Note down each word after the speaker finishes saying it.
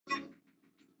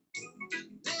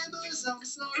I'm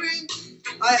sorry.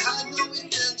 I had no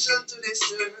intention to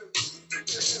disturb.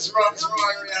 This is Ross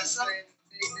Roy Reacting.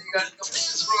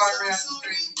 This is Roy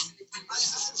Reacting. I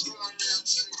had no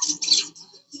intention to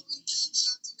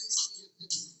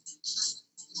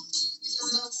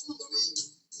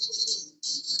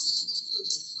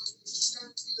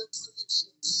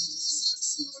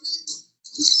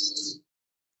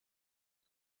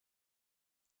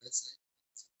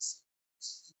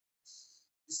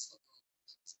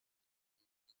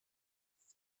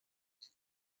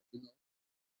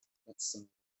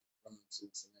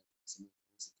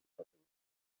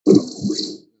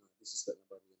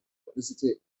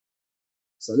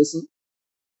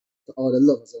heard a lot of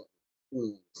love songs.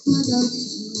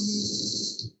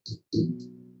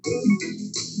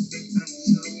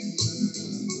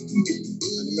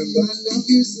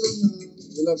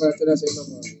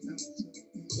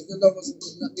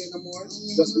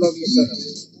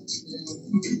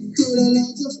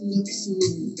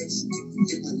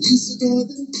 I used to go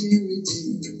them fairy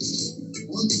tales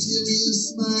until you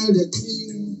smiled at me.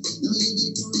 Now you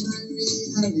become my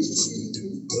reality.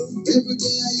 Every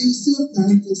day I used to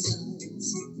fantasize.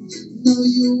 Now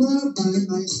you are by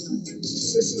my side.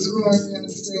 This is Rory and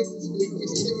the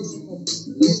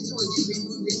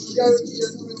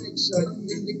Caribbean connection.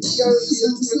 The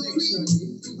Caribbean connection.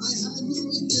 I had no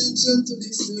intention to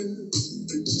disturb.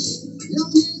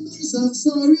 Young neighbors, I'm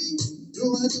sorry.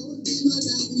 No, I don't be my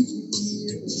daddy from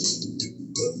here.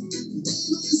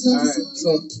 Neighbors, I'm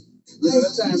sorry.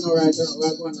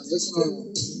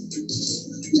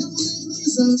 Young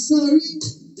neighbors, I'm sorry.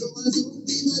 No, I don't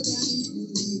be my daddy from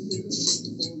here.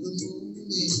 All the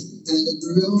moaning and the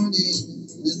groaning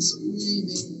and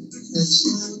screaming and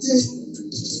shouting,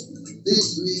 then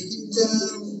breaking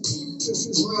down. This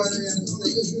is water and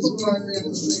sing. This is water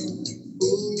and sing.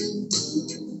 Oh,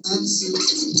 I'm so.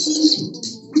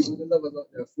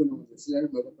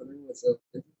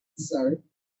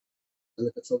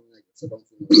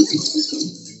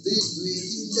 Then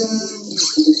breaking down.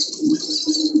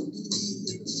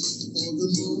 All the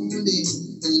moaning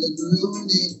and the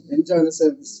groaning.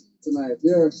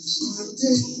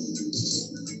 Shouting,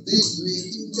 then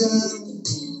breaking down.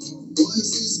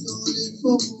 Voices calling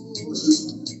for more.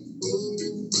 Oh,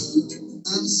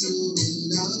 I'm so in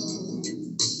love,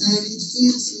 and it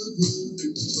feels so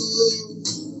good. Oh,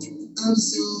 I'm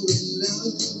so in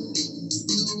love,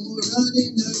 no more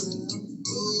running around.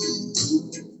 Oh,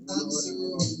 I'm so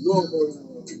in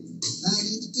love, and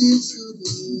it feels so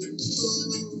good.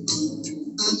 Oh,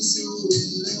 I'm so in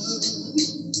love,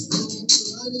 no more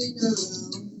running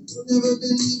around. Never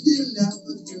believed in love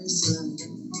at first sight.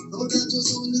 Oh, that was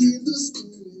only in the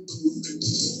storybook.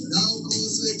 Now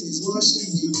cold sweat is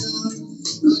washing me down,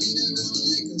 running around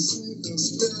like a circus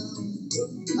clown.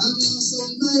 I've lost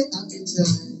all my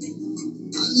appetite.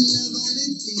 I'm in love and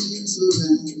it feeling so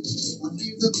right. I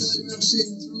feel the blood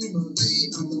rushing through my vein,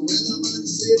 and the weatherman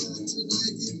said that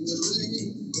tonight it will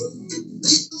rain.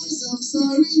 Neighbors, I'm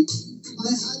sorry.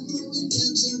 I had no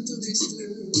intention to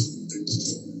disturb.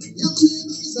 Young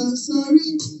neighbors, I'm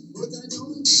sorry, but I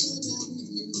don't think I can with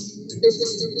you here.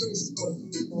 Neighbors,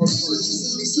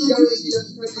 I'm sorry,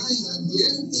 I had no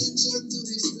intention to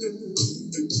disturb.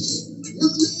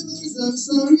 Young neighbors, I'm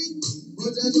sorry,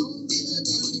 but I don't think I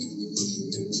can with you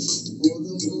here. For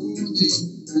the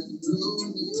moaning and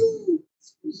groaning,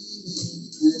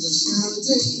 and the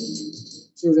shouting,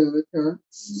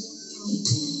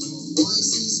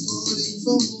 voices calling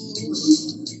for more.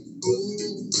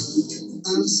 Oh,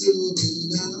 I'm so in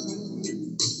love,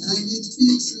 and it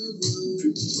feels so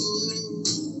good. Oh,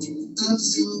 I'm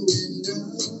so in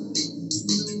love,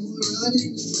 no more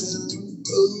running around.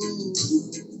 Oh,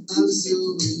 I'm so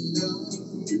in love,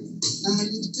 and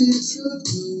it feels so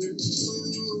good.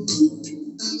 Oh,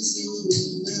 I'm so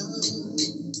in love.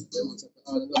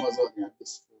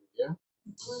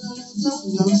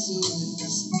 Love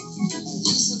stories. I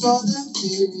used to call them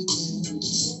fairy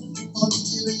tales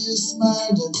until you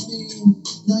smiled at me.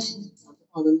 Now you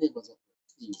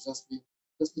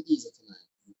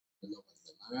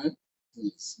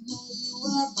know you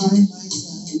are by my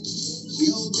side.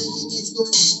 Yo, baby, let's go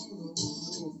for a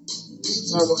walk.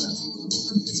 Sorry about that.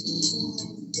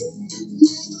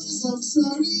 Neighbors, I'm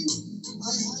sorry.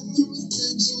 I had no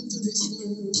intention to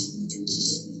disturb.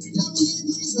 Young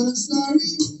neighbors, I'm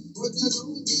sorry, but I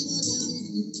don't give a damn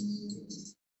if you do.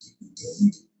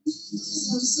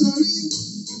 I'm sorry.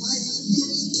 I had no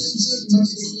intention to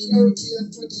disturb.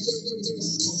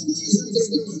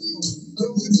 I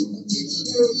don't give a damn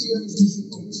if you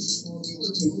do.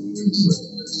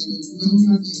 And it's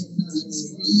growing and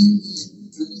screaming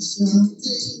and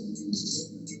shouting.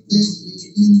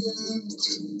 breaking down,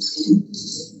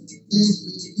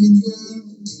 breaking down.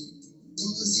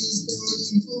 Voices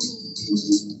calling for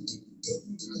more.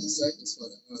 As I said, it's for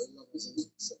the lovers and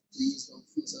so please don't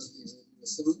force us to do the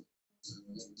song.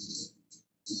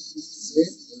 That's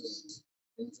it.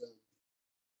 Enjoy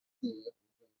your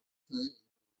time,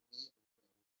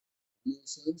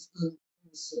 emotions, and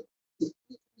also this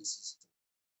relationship.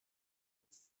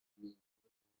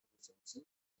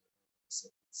 So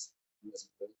it's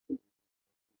very good.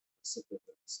 Separate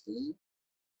understand.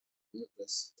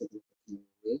 Just take it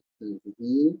away. Time to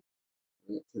heal.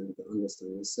 Right? Time to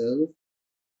understand yourself.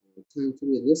 Time to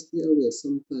be. Just be aware.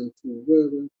 Sometimes too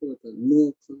very important.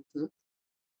 No contact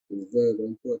is very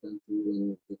important to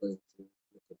when you're going to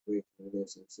make a break in a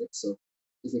relationship. So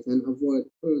if you can avoid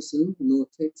the person, no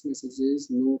text messages,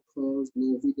 no calls,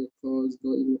 no video calls,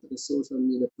 don't even look at the social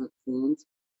media platforms,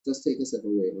 just take yourself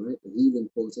away, right? The healing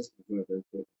process is very, very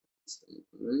important.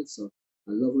 All right. So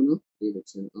I love or not, David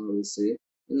Chen always say,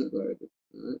 you're not very good.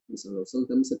 All right. It's all right.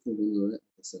 Sometimes I think you know right,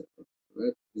 I said, all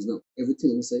right. It's not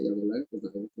everything you say you're right, it's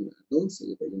not everything that I don't say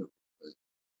that you're not right.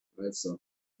 All right. So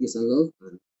peace and love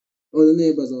and all the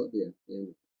neighbors out there,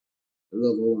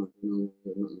 love one,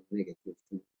 nothing negative.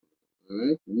 All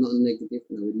right, nothing negative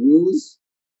now with news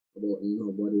about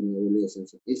nobody in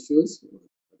relationship issues.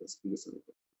 Just peace and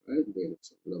love. All right,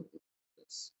 love.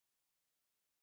 Yes.